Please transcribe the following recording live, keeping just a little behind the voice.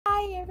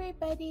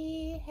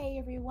everybody. Hey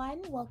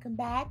everyone. Welcome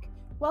back.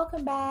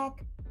 Welcome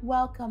back.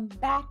 Welcome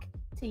back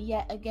to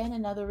yet again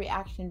another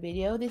reaction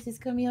video. This is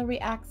Camille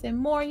Reacts and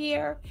More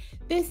here.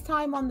 This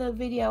time on the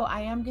video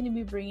I am going to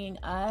be bringing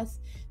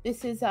us,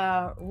 this is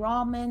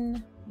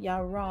ROHMAN,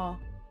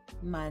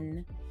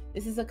 ROHMAN.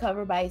 This is a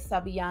cover by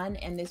SABYAN,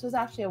 and this was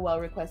actually a well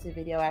requested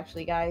video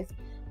actually, guys.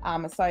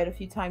 I saw it a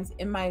few times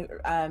in my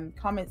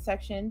comment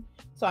section,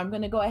 so I'm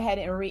going to go ahead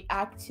and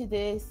react to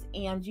this.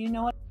 And you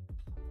know what,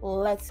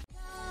 let's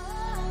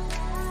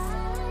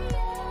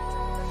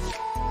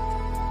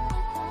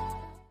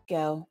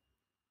go.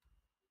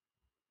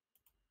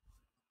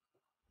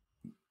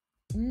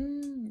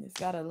 It's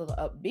got a little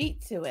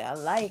upbeat to it. I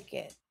like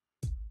it.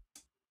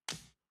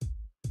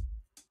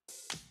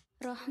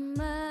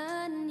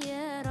 ROHMAN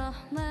يا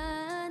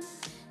رحمن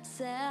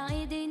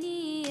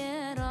ساعدني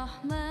يا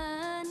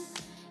رحمن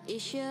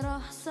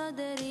اشرح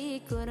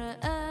صدري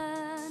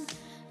قرآن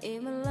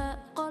املأ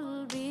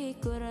قلبي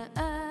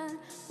قرآن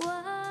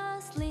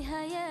واصل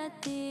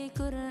حياتي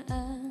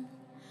قرآن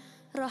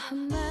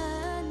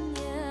رحمن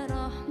يا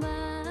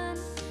رحمن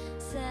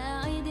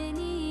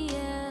ساعدني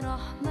يا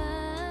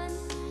رحمن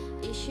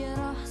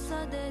اشرح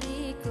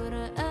صدري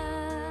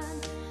قرآن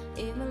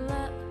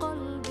املأ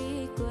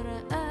قلبي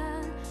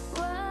قرآن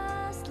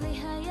واصل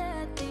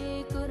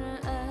حياتي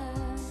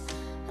قرآن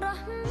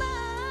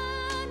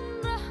رحمن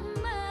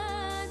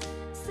رحمن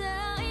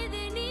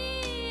ساعدني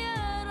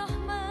يا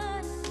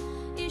رحمن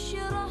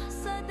اشرح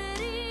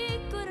صدري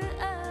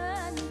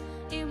قرآن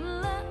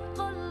املأ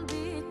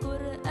قلبي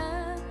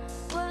قرآن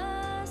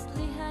واصل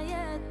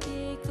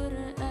حياتي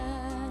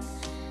قرآن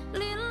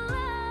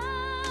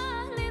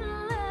لله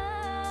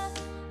لله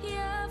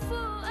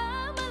يعفو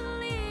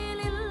أملي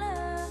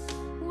لله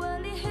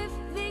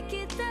ولحفظ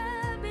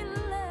كتاب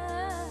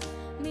الله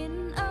من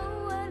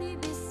أول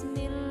بسم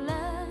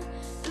الله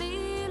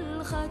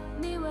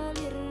للختم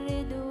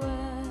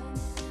وللرضوان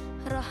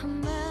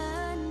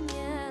رحمن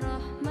يا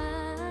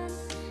رحمن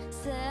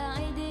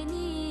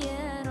ساعدني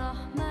يا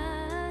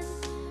رحمن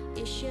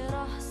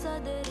اشرح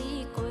صدري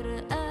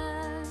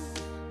قرآن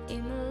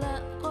املأ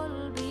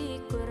قلبي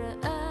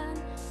قرآن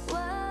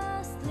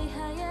واصل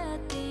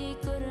حياتي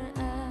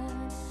قرآن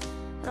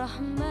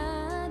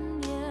رحمن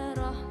يا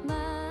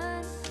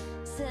رحمن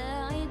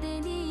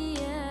ساعدني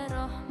يا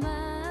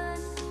رحمن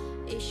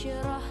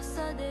اشرح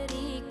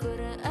صدري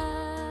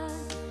قرآن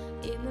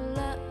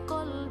املأ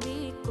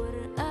قلبي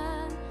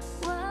قرآن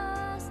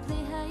واصل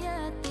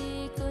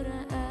حياتي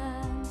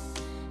قرآن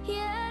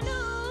يا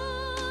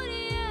نور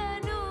يا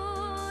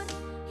نور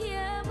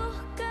يا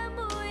محكم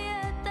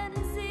يا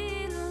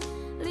تنزيل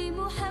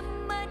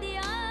لمحمد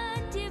عن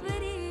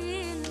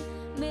جبريل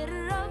من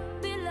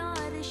رب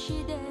العرش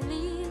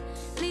دليل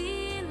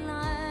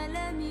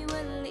للعالم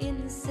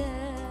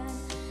والإنسان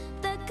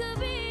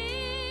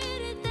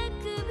تكبير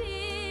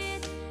تكبير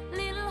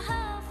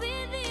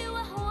للحافظ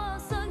وهو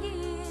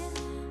صغير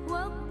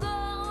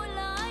وضاع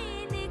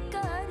العين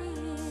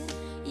كرير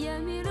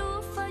يميل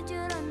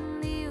فجرا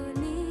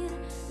لينير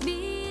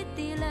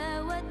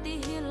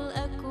بتلاوته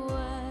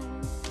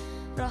الأكوان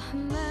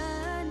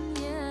رحمن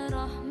يا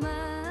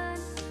رحمن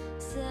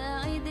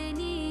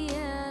ساعدني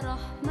يا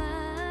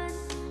رحمن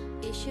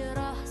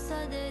اشرح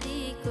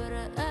صدري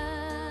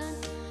قرآن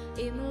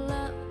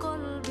املأ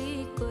قلبي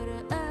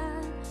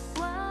قرآن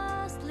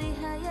واصل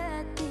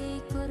حياتي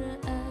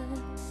قرآن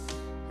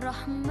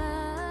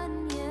رحمن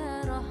يا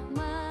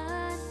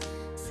رحمن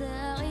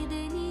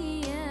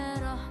ساعدني يا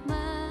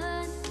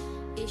رحمن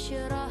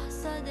اشرح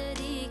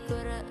صدري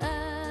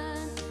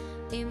قرآن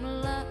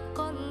املأ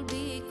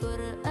قلبي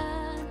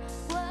قرآن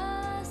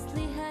واصل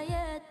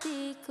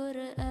حياتي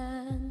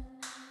قرآن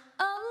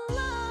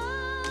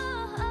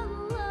الله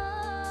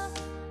الله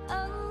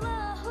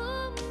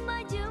اللهم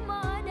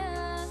اجمعنا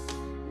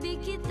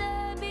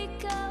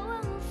بكتابك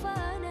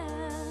وانفعنا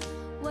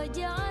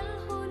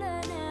واجعله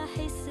لنا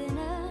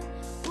حسنا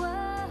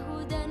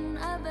وهدى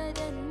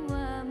أبدا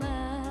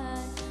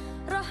وأمان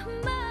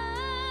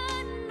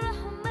رحمن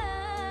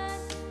رحمن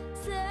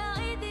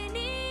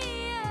ساعدني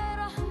يا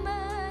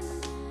رحمن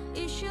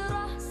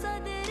اشرح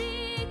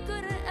صدري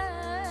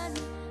قرآن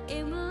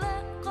املأ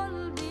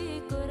قلبي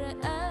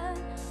قرآن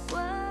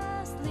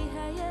واصل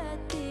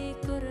حياتي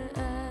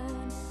قرآن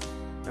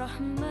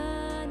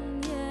رحمن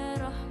يا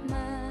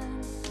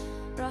رحمن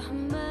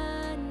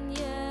رحمن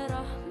يا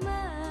رحمن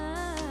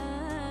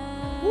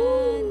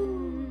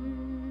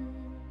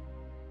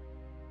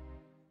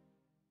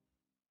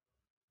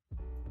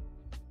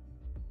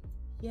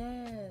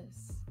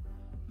Yes,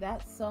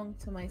 that sung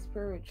to my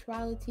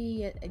spirituality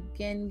yet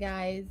again,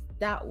 guys.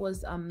 That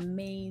was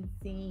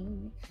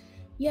amazing.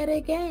 Yet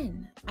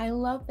again, I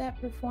love that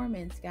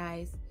performance,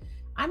 guys.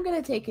 I'm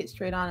gonna take it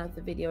straight on with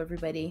the video,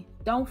 everybody.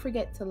 Don't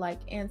forget to like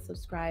and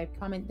subscribe.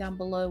 Comment down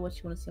below what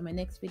you want to see in my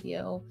next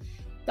video.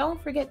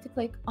 Don't forget to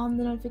click on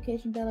the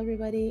notification bell,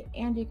 everybody,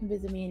 and you can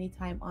visit me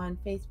anytime on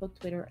Facebook,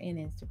 Twitter, and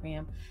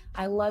Instagram.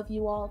 I love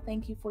you all.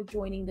 Thank you for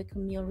joining the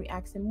Camille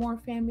Reacts and More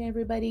family,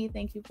 everybody.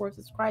 Thank you for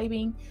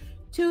subscribing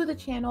to the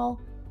channel.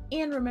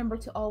 And remember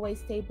to always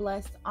stay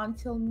blessed.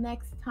 Until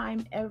next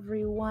time,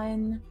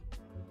 everyone.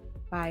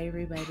 Bye,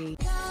 everybody.